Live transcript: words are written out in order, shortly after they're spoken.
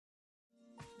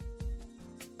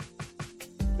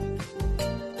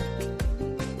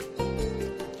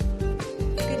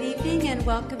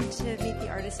welcome to Meet the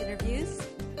Artist Interviews.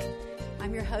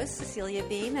 I'm your host, Cecelia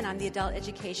Beam, and I'm the Adult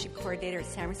Education Coordinator at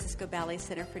San Francisco Ballet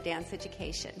Center for Dance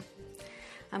Education.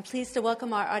 I'm pleased to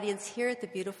welcome our audience here at the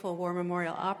beautiful War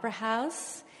Memorial Opera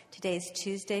House. Today is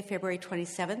Tuesday, February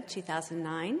 27th,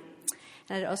 2009.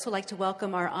 And I'd also like to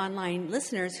welcome our online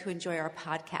listeners who enjoy our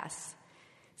podcasts.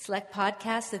 Select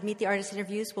podcasts of Meet the Artist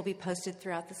Interviews will be posted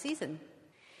throughout the season.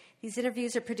 These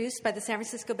interviews are produced by the San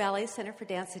Francisco Ballet Center for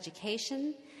Dance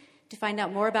Education. To find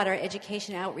out more about our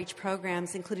education outreach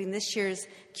programs, including this year's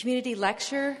community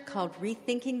lecture called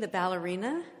Rethinking the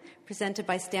Ballerina, presented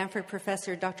by Stanford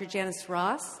professor Dr. Janice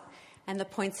Ross, and the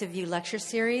Points of View lecture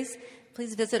series,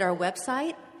 please visit our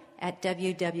website at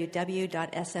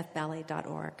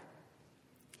www.sfballet.org.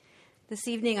 This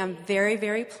evening, I'm very,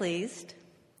 very pleased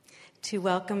to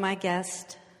welcome my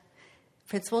guest,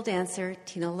 Principal Dancer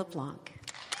Tina Leblanc.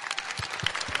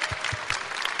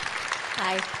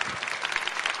 Hi.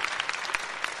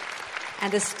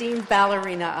 And esteemed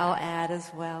ballerina, I'll add as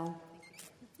well.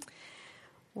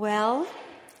 Well,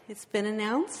 it's been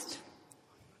announced.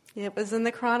 It was in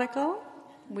the Chronicle.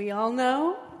 We all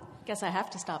know. Guess I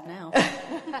have to stop now.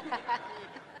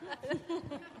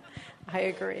 I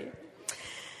agree.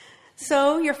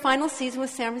 So, your final season with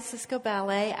San Francisco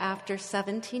Ballet after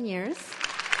 17 years.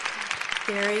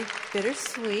 Very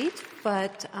bittersweet,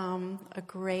 but a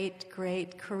great,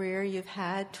 great career you've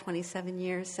had, 27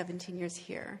 years, 17 years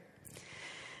here.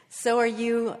 So are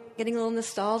you getting a little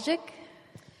nostalgic?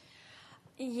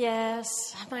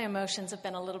 Yes, my emotions have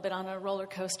been a little bit on a roller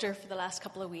coaster for the last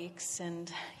couple of weeks, and,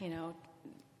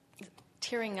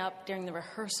 tearing up during the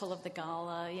rehearsal of the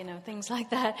gala, things like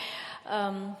that.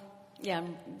 I'm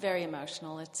very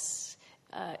emotional. It's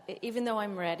even though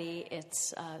I'm ready,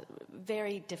 it's a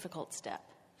very difficult step.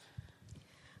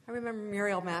 I remember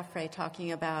Muriel Maffray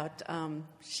talking about,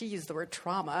 she used the word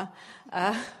trauma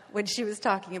when she was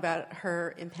talking about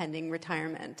her impending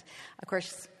retirement. Of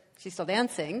course, she's still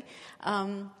dancing.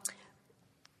 I'm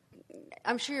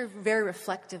sure you're very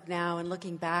reflective now and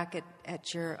looking back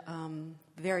at your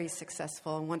very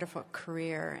successful and wonderful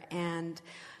career. And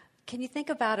can you think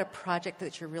about a project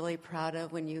that you're really proud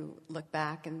of when you look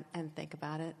back and think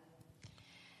about it?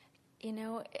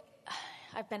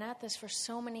 I've been at this for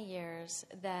so many years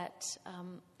that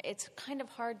it's kind of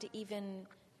hard to even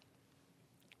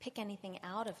pick anything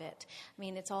out of it. I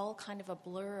mean, it's all kind of a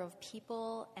blur of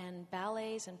people and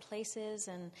ballets and places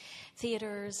and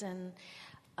theaters, and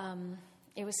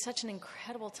it was such an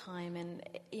incredible time. And,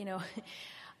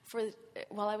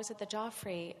 while I was at the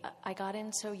Joffrey, I got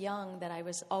in so young that I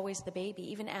was always the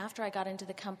baby. Even after I got into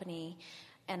the company,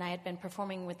 and I had been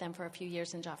performing with them for a few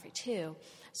years in Joffrey too.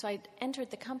 So I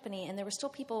entered the company, and there were still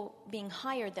people being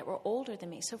hired that were older than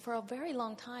me. So for a very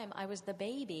long time, I was the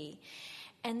baby.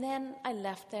 And then I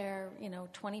left there,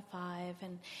 25,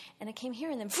 and I came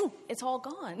here, and then, phew, it's all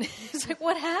gone. It's like,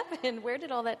 what happened? Where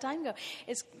did all that time go?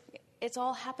 It's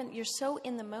all happened. You're so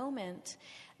in the moment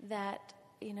that,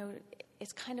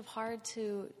 it's kind of hard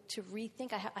to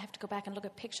rethink. I have to go back and look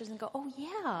at pictures and go, oh, yeah,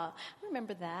 I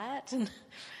remember that.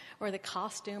 Or the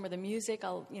costume or the music.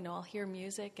 I'll hear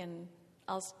music and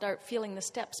I'll start feeling the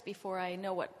steps before I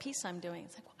know what piece I'm doing.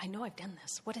 It's like, well, I know I've done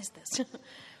this. What is this?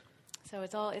 So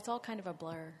it's all kind of a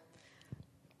blur.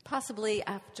 Possibly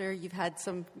after you've had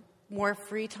some more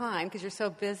free time, because you're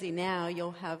so busy now,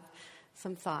 you'll have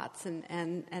some thoughts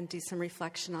and do some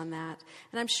reflection on that.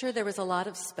 And I'm sure there was a lot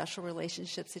of special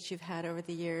relationships that you've had over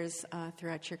the years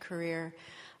throughout your career.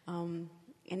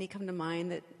 Any come to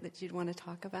mind that you'd want to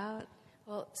talk about?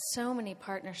 Well, so many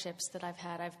partnerships that I've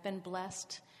had. I've been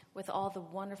blessed with all the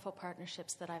wonderful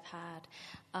partnerships that I've had.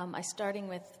 Starting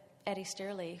with Eddie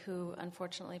Stearley, who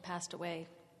unfortunately passed away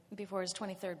before his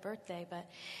 23rd birthday, but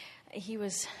he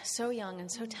was so young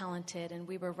and so talented, and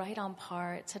we were right on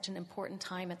par at such an important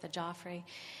time at the Joffrey.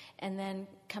 And then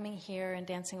coming here and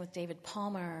dancing with David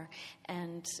Palmer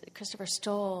and Christopher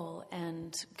Stoll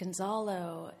and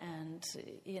Gonzalo and,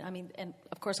 and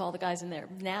of course all the guys in there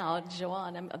now,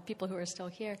 Joanne, people who are still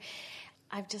here.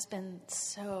 I've just been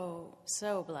so,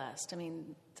 so blessed. I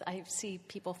mean, I see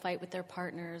people fight with their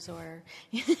partners or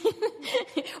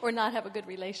or not have a good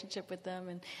relationship with them,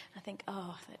 and I think,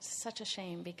 oh, that's such a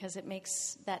shame, because it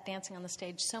makes that dancing on the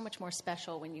stage so much more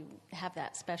special when you have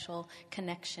that special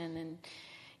connection and,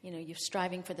 you're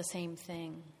striving for the same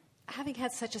thing. Having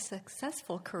had such a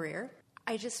successful career,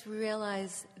 I just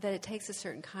realized that it takes a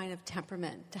certain kind of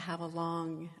temperament to have a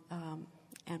long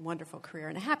and wonderful career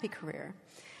and a happy career.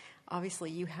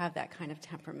 Obviously, you have that kind of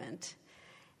temperament.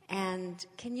 And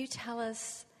can you tell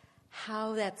us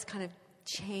how that's kind of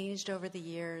changed over the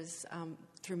years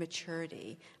through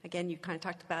maturity? Again, you kind of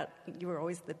talked about you were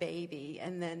always the baby,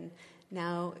 and then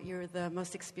now you're the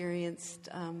most experienced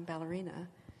ballerina.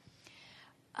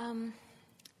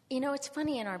 It's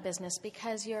funny in our business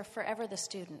because you're forever the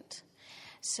student.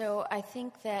 So I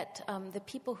think that the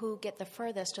people who get the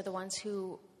furthest are the ones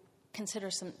who consider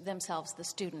themselves the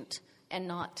student and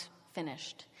not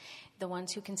finished. The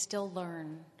ones who can still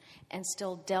learn and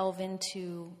still delve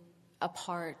into a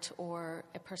part or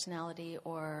a personality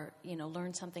or,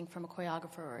 learn something from a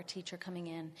choreographer or a teacher coming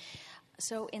in.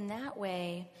 So in that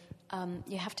way,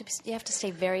 you have to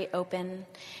stay very open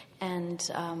and,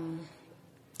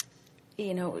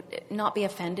 not be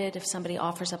offended if somebody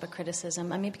offers up a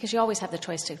criticism. I mean, because you always have the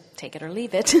choice to take it or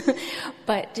leave it.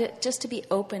 But just to be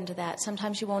open to that.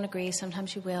 Sometimes you won't agree,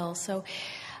 sometimes you will. So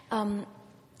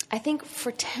I think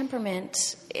for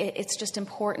temperament, it's just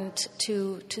important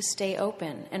to stay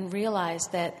open and realize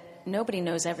that nobody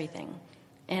knows everything.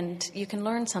 And you can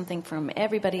learn something from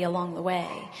everybody along the way,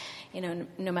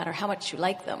 no matter how much you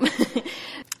like them.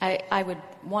 I would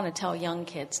want to tell young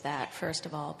kids that, first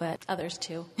of all, but others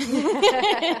too.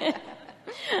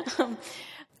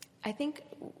 I think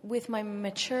with my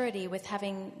maturity, with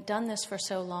having done this for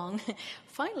so long,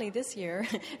 finally this year,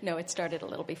 no, it started a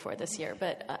little before this year,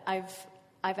 but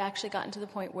I've actually gotten to the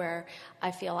point where I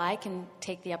feel I can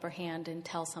take the upper hand and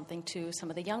tell something to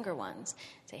some of the younger ones.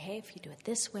 Say, hey, if you do it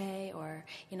this way, or,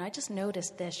 I just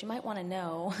noticed this, you might want to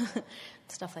know,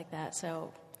 stuff like that.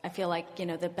 So I feel like,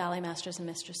 the ballet masters and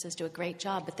mistresses do a great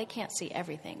job, but they can't see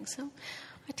everything. So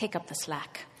I take up the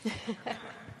slack.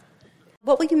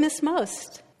 What will you miss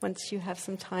most once you have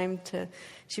some time to...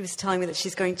 She was telling me that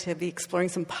she's going to be exploring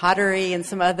some pottery and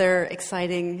some other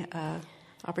exciting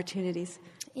opportunities.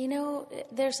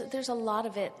 There's a lot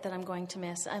of it that I'm going to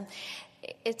miss.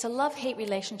 It's a love-hate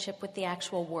relationship with the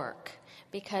actual work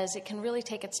because it can really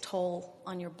take its toll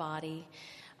on your body.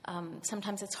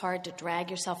 Sometimes it's hard to drag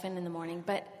yourself in the morning,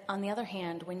 but on the other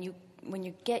hand, when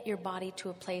you get your body to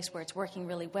a place where it's working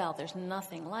really well, there's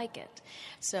nothing like it.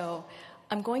 So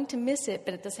I'm going to miss it,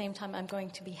 but at the same time, I'm going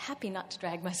to be happy not to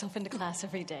drag myself into class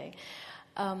every day.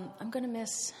 I'm going to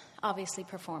miss, obviously,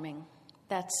 performing.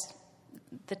 That's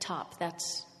the top.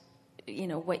 That's,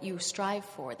 what you strive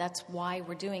for. That's why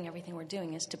we're doing everything we're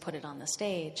doing, is to put it on the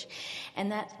stage.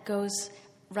 And that goes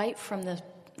right from the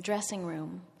dressing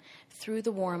room through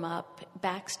the warm-up,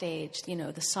 backstage,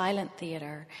 the silent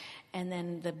theater, and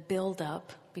then the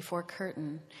build-up before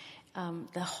curtain.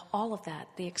 All of that,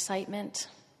 the excitement.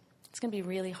 It's going to be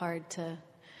really hard to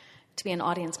be an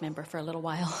audience member for a little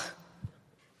while.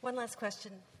 One last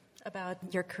question about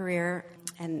your career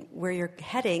and where you're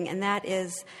heading, and that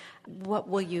is, what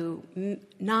will you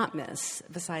not miss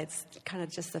besides kind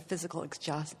of just the physical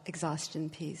exhaustion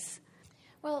piece?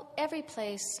 Well, every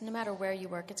place, no matter where you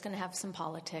work, it's going to have some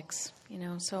politics,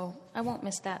 so I won't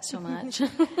miss that so much.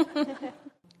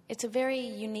 It's a very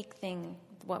unique thing,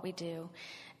 what we do,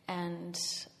 and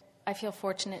I feel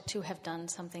fortunate to have done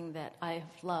something that I've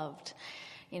loved,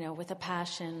 with a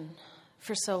passion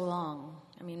for so long.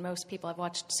 I mean, most people, I've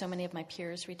watched so many of my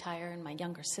peers retire and my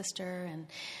younger sister, and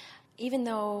even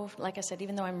though, like I said,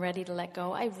 even though I'm ready to let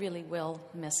go, I really will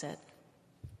miss it.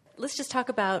 Let's just talk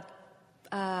about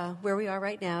where we are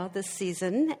right now this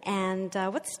season, and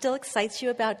what still excites you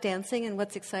about dancing and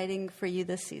what's exciting for you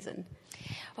this season.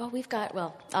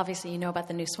 Well, obviously you know about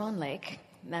the new Swan Lake.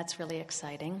 That's really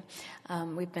exciting.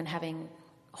 We've been having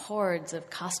hordes of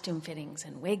costume fittings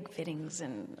and wig fittings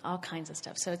and all kinds of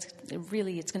stuff. So it's going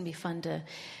to be fun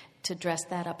to dress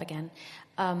that up again.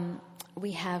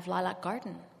 We have Lilac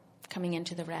Garden coming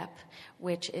into the rep,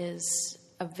 which is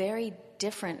a very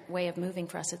different way of moving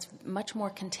for us. It's much more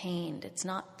contained. It's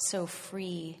not so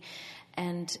free,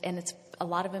 and it's a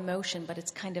lot of emotion, but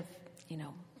it's kind of,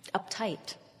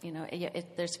 uptight.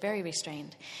 There's very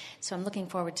restrained. So I'm looking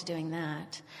forward to doing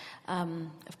that.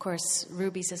 Of course,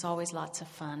 Rubies is always lots of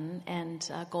fun, and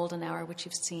Golden Hour, which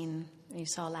you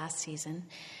saw last season.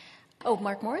 Oh,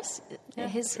 Mark Morris,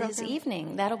 his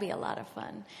evening, that'll be a lot of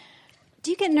fun. Do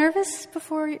you get nervous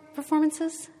before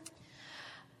performances?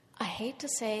 I hate to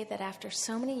say that after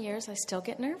so many years, I still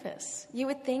get nervous. You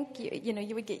would think,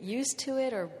 you would get used to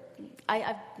it, or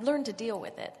I've learned to deal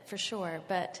with it, for sure,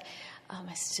 but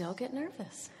I still get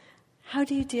nervous. How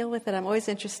do you deal with it? I'm always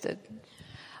interested.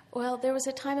 Well, there was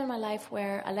a time in my life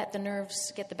where I let the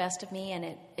nerves get the best of me,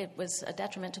 and it was a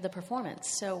detriment to the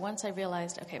performance. So once I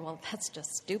realized, okay, well, that's just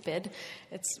stupid.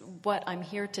 It's what I'm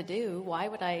here to do. Why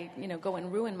would I, go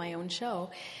and ruin my own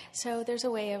show? So there's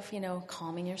a way of,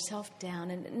 calming yourself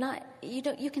down, and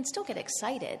you can still get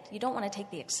excited. You don't want to take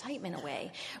the excitement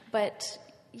away, but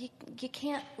you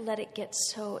can't let it get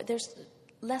so. There's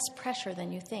less pressure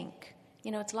than you think.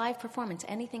 It's live performance.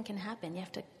 Anything can happen. You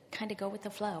have to kind of go with the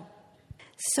flow.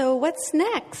 So what's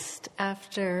next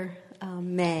after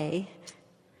May?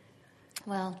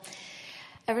 Well,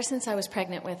 ever since I was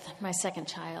pregnant with my second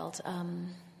child,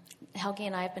 Helgi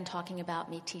and I have been talking about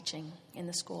me teaching in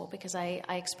the school because I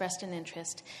expressed an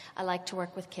interest. I like to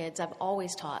work with kids. I've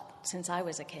always taught since I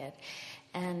was a kid.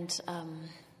 And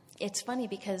it's funny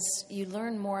because you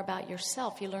learn more about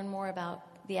yourself. You learn more about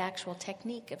the actual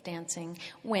technique of dancing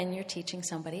when you're teaching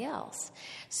somebody else.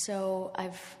 So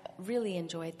I've really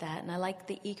enjoyed that, and I like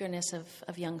the eagerness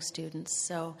of young students.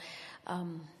 So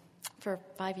for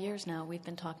 5 years now, we've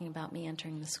been talking about me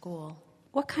entering the school.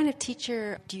 What kind of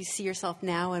teacher do you see yourself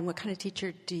now, and what kind of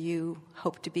teacher do you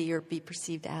hope to be or be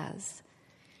perceived as?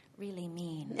 Really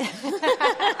mean.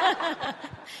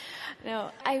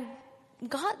 No, I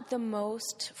got the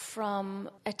most from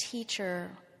a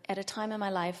teacher at a time in my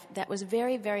life that was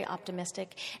very, very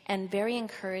optimistic and very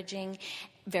encouraging,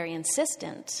 very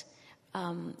insistent.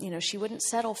 She wouldn't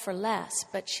settle for less,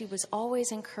 but she was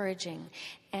always encouraging,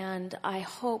 and I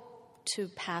hope to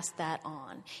pass that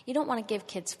on. You don't want to give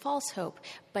kids false hope,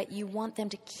 but you want them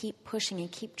to keep pushing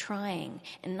and keep trying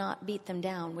and not beat them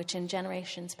down, which in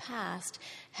generations past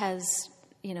has,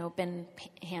 been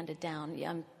handed down.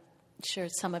 I'm sure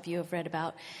some of you have read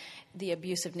about the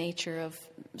abusive nature of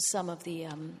some of the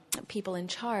people in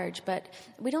charge, but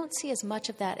we don't see as much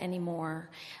of that anymore.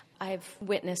 I've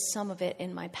witnessed some of it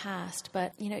in my past,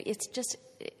 but it's just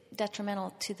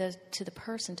detrimental to the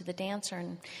person, to the dancer,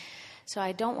 and so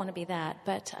I don't want to be that.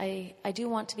 But I do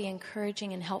want to be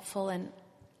encouraging and helpful, and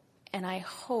I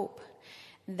hope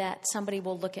that somebody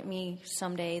will look at me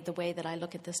someday the way that I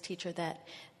look at this teacher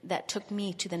that took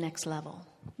me to the next level.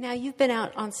 Now, you've been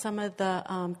out on some of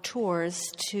the tours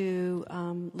to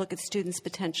look at students'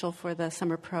 potential for the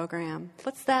summer program.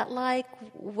 What's that like?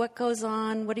 What goes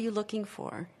on? What are you looking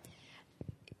for?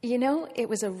 It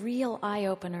was a real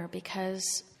eye-opener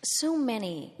because so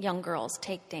many young girls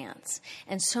take dance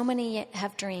and so many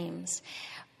have dreams,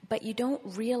 but you don't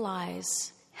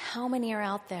realize how many are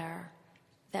out there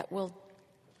that will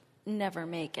never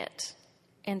make it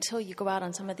until you go out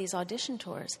on some of these audition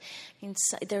tours.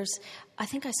 I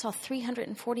think I saw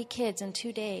 340 kids in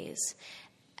 2 days.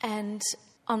 And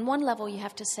on one level, you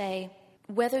have to say,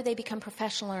 whether they become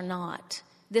professional or not,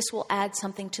 this will add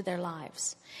something to their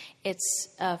lives. It's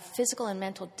a physical and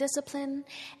mental discipline,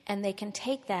 and they can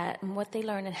take that and what they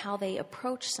learn and how they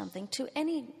approach something to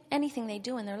anything they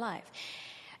do in their life.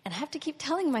 And I have to keep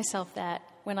telling myself that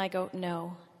when I go,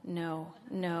 no,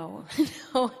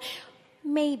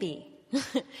 maybe.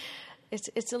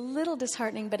 It's a little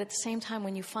disheartening, but at the same time,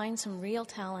 when you find some real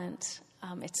talent,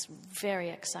 it's very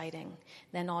exciting.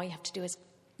 Then all you have to do is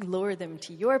lure them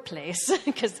to your place,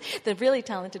 because the really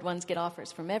talented ones get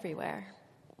offers from everywhere.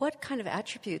 What kind of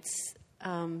attributes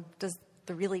does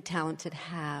the really talented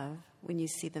have when you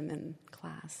see them in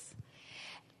class?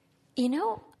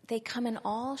 They come in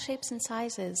all shapes and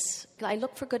sizes. I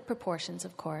look for good proportions,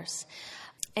 of course.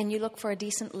 And you look for a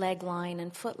decent leg line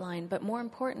and foot line, but more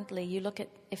importantly, you look at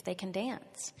if they can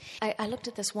dance. I looked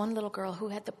at this one little girl who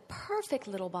had the perfect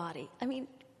little body. I mean,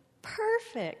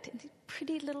 perfect.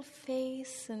 Pretty little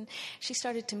face. And she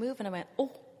started to move, and I went,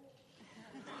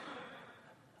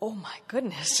 oh my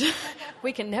goodness,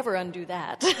 we can never undo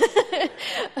that.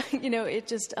 It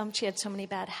just, she had so many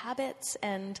bad habits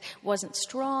and wasn't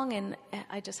strong, and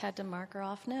I just had to mark her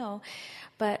off, no.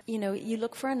 But, you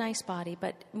look for a nice body,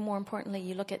 but more importantly,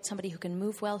 you look at somebody who can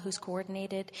move well, who's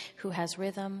coordinated, who has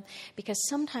rhythm, because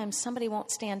sometimes somebody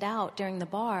won't stand out during the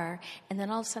bar, and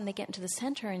then all of a sudden they get into the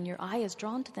center and your eye is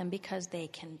drawn to them because they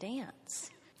can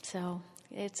dance. So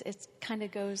it kind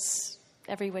of goes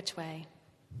every which way.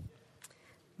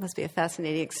 Must be a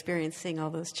fascinating experience seeing all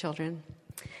those children.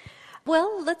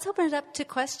 Well, let's open it up to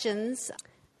questions.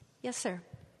 Yes, sir.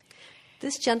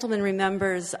 This gentleman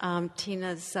remembers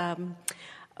Tina's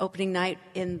opening night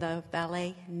in the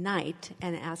ballet night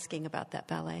and asking about that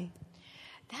ballet.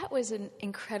 That was an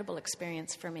incredible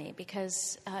experience for me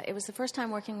because it was the first time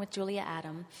working with Julia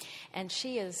Adam, and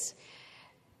she is,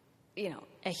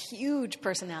 a huge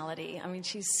personality. I mean,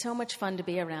 she's so much fun to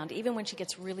be around. Even when she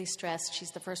gets really stressed, she's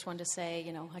the first one to say,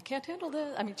 I can't handle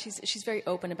this. I mean, she's very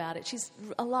open about it. She's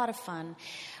a lot of fun.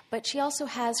 But she also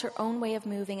has her own way of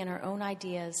moving and her own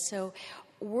ideas. So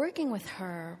working with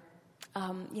her,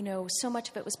 so much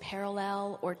of it was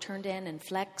parallel or turned in and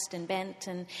flexed and bent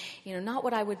and, not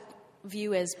what I would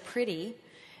view as pretty.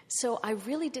 So I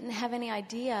really didn't have any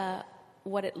idea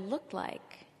what it looked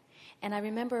like. And I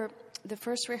remember the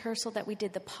first rehearsal that we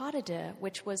did, the pas de deux,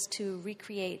 which was to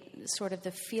recreate sort of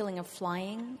the feeling of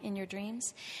flying in your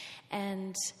dreams.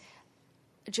 And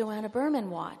Joanna Berman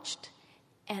watched.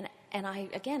 And I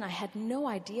had no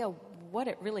idea what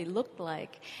it really looked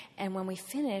like. And when we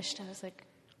finished, I was like,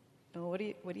 oh, what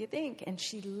do you think? And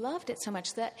she loved it so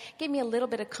much. That gave me a little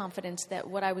bit of confidence that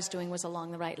what I was doing was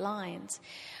along the right lines.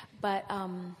 But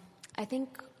I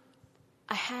think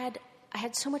I had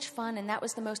so much fun, and that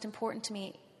was the most important to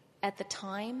me at the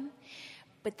time.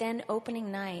 But then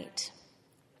opening night,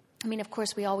 I mean, of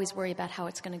course, we always worry about how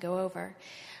it's going to go over.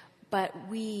 But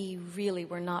we really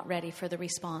were not ready for the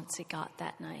response it got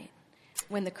that night.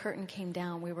 When the curtain came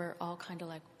down, we were all kind of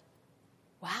like,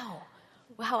 wow,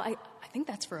 I think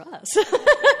that's for us.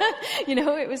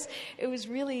 It was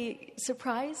really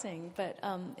surprising. But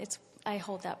I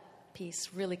hold that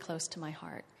piece really close to my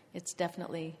heart. It's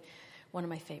definitely one of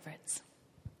my favorites.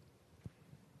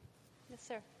 Yes,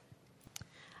 sir.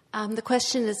 The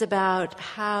question is about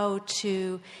how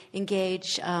to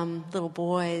engage little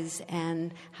boys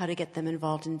and how to get them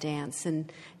involved in dance,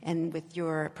 and with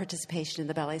your participation in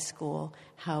the ballet school,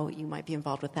 how you might be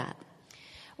involved with that.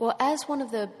 Well, as one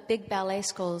of the big ballet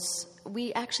schools,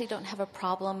 we actually don't have a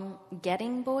problem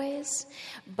getting boys,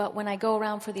 but when I go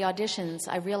around for the auditions,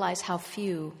 I realize how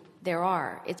few there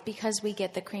are. It's because we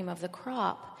get the cream of the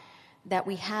crop that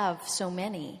we have so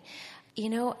many.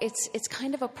 It's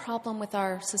kind of a problem with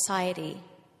our society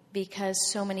because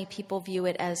so many people view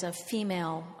it as a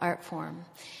female art form.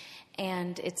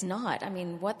 And it's not. I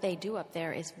mean, what they do up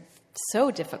there is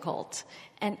so difficult.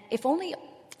 And if only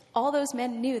all those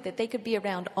men knew that they could be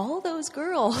around all those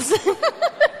girls.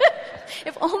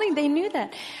 If only they knew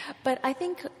that. But I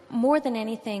think more than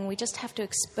anything, we just have to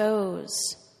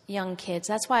expose young kids.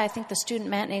 That's why I think the student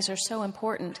matinees are so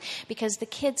important, because the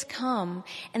kids come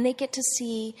and they get to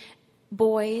see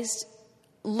boys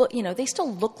look, they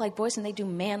still look like boys and they do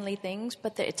manly things,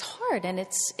 but it's hard and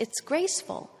it's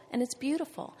graceful and it's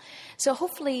beautiful. So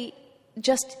hopefully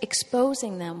just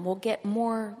exposing them will get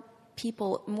more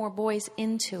people, more boys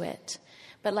into it.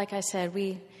 But like I said,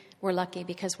 we're lucky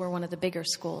because we're one of the bigger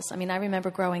schools. I mean, I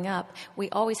remember growing up, we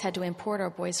always had to import our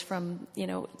boys from,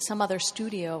 some other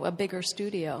studio, a bigger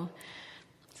studio.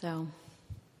 So...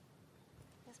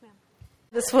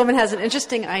 This woman has an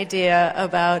interesting idea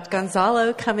about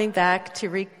Gonzalo coming back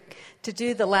to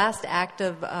do the last act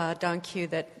of Don Q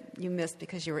that you missed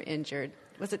because you were injured.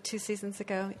 Was it 2 seasons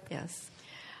ago? Yes.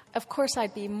 Of course,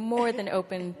 I'd be more than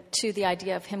open to the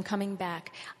idea of him coming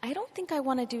back. I don't think I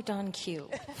want to do Don Q.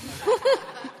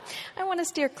 I want to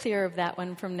steer clear of that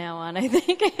one from now on, I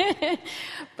think.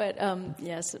 But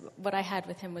yes, what I had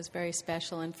with him was very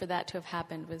special, and for that to have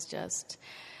happened was just...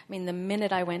 I mean, the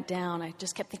minute I went down, I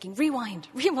just kept thinking, rewind,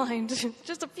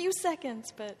 just a few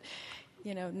seconds, but,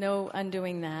 no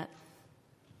undoing that.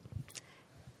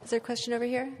 Is there a question over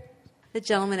here? The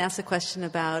gentleman asked a question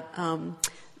about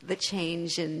the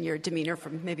change in your demeanor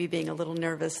from maybe being a little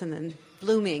nervous and then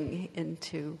blooming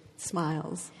into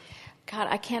smiles. God,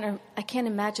 I can't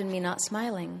imagine me not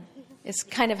smiling. It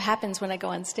kind of happens when I go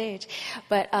on stage.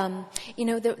 But,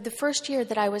 the first year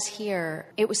that I was here,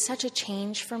 it was such a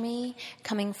change for me,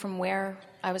 coming from where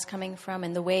I was coming from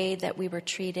and the way that we were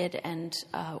treated and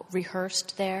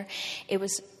rehearsed there. It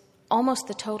was almost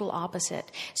the total opposite.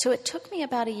 So it took me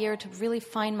about a year to really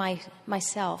find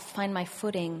myself, find my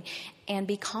footing, and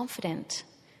be confident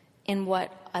in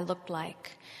what I looked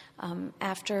like.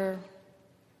 After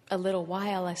a little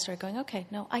while, I started going, okay,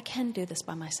 no, I can do this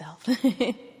by myself.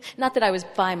 Not that I was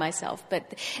by myself,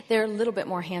 but they're a little bit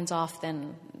more hands-off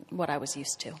than what I was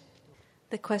used to.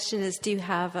 The question is, do you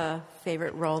have a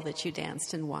favorite role that you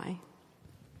danced and why?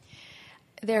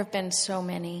 There have been so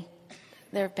many.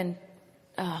 There have been,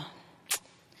 I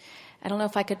don't know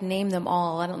if I could name them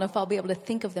all. I don't know if I'll be able to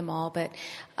think of them all, but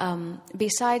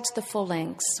besides the full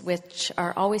lengths, which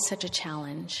are always such a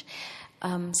challenge,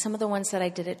 some of the ones that I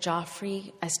did at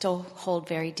Joffrey, I still hold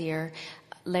very dear.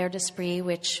 L'air d'Esprit,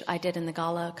 which I did in the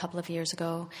gala a couple of years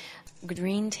ago.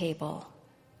 Green Table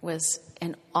was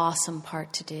an awesome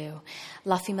part to do.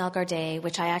 La Femelle Gardée,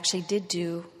 which I actually did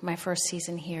do my first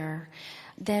season here.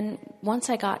 Then once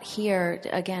I got here,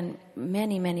 again,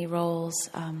 many, many roles.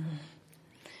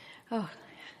 How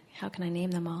can I name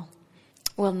them all?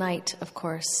 Well, Night, of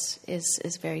course,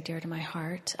 is very dear to my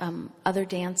heart. Other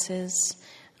dances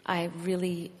I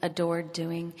really adored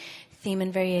doing. Theme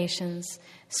and Variations,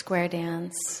 Square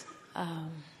Dance,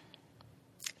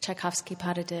 Tchaikovsky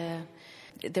Pas de Deux.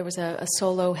 There was a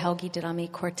solo Helgi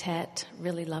Dirami quartet.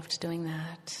 Really loved doing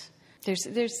that.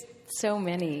 There's so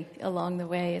many along the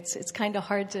way. It's kind of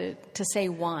hard to say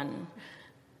one.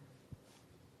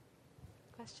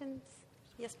 Questions?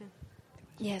 Yes, ma'am.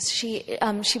 Yes,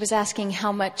 she was asking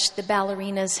how much the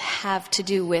ballerinas have to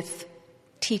do with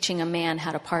teaching a man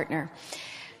how to partner.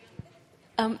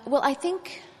 Well, I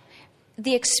think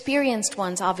The experienced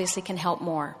ones obviously can help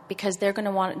more because they're going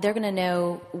to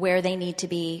know where they need to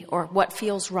be or what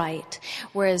feels right,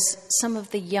 whereas some of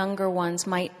the younger ones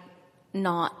might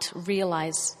not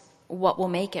realize what will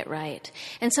make it right.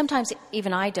 And sometimes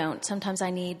even I don't. Sometimes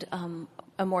I need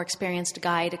a more experienced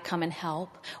guy to come and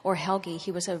help, or Helgi,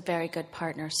 he was a very good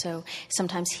partner, so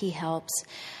sometimes he helps.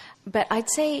 But I'd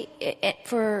say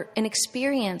for an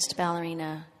experienced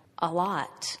ballerina, a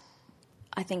lot.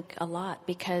 I think a lot,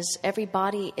 because every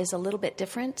body is a little bit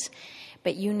different,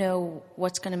 but you know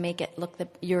what's going to make it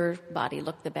your body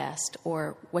look the best,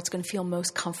 or what's going to feel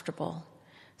most comfortable.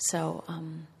 So,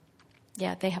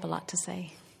 yeah, they have a lot to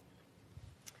say.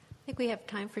 I think we have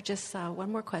time for just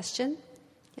one more question.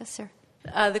 Yes, sir.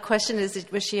 The question is,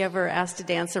 was she ever asked to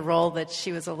dance a role that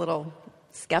she was a little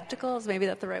skeptical, is maybe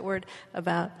that's the right word,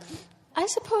 about? I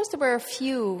suppose there were a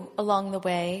few along the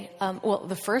way. Well,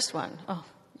 the first one,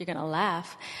 you're going to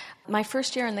laugh. My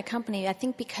first year in the company, I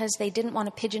think because they didn't want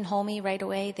to pigeonhole me right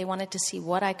away, they wanted to see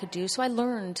what I could do. So I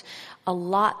learned a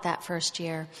lot that first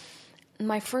year.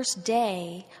 My first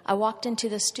day, I walked into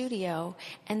the studio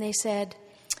and they said,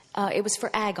 it was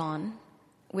for Agon,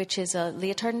 which is a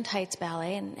leotard and tights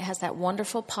ballet, and it has that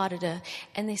wonderful pas de deux.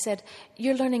 And they said,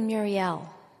 "You're learning Muriel."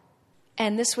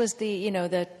 And this was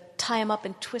the tie him up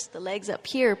and twist the legs up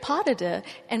here, pas de deux.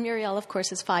 And Muriel, of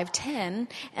course, is 5'10".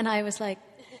 And I was like,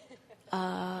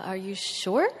 are you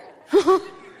sure?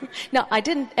 No, I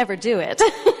didn't ever do it,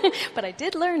 but I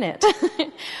did learn it.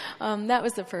 That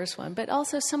was the first one. But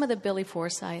also some of the Billy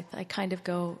Forsythe, I kind of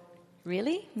go,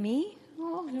 really? Me?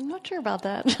 Oh, I'm not sure about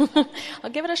that. I'll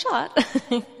give it a shot.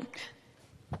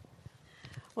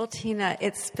 Well, Tina,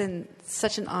 it's been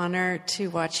such an honor to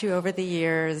watch you over the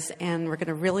years, and we're going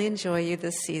to really enjoy you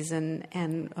this season.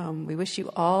 And we wish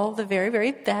you all the very,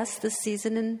 very best this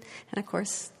season and of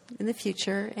course, in the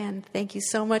future. And thank you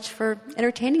so much for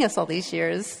entertaining us all these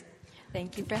years.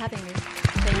 Thank you for having me.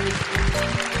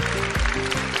 Thank you.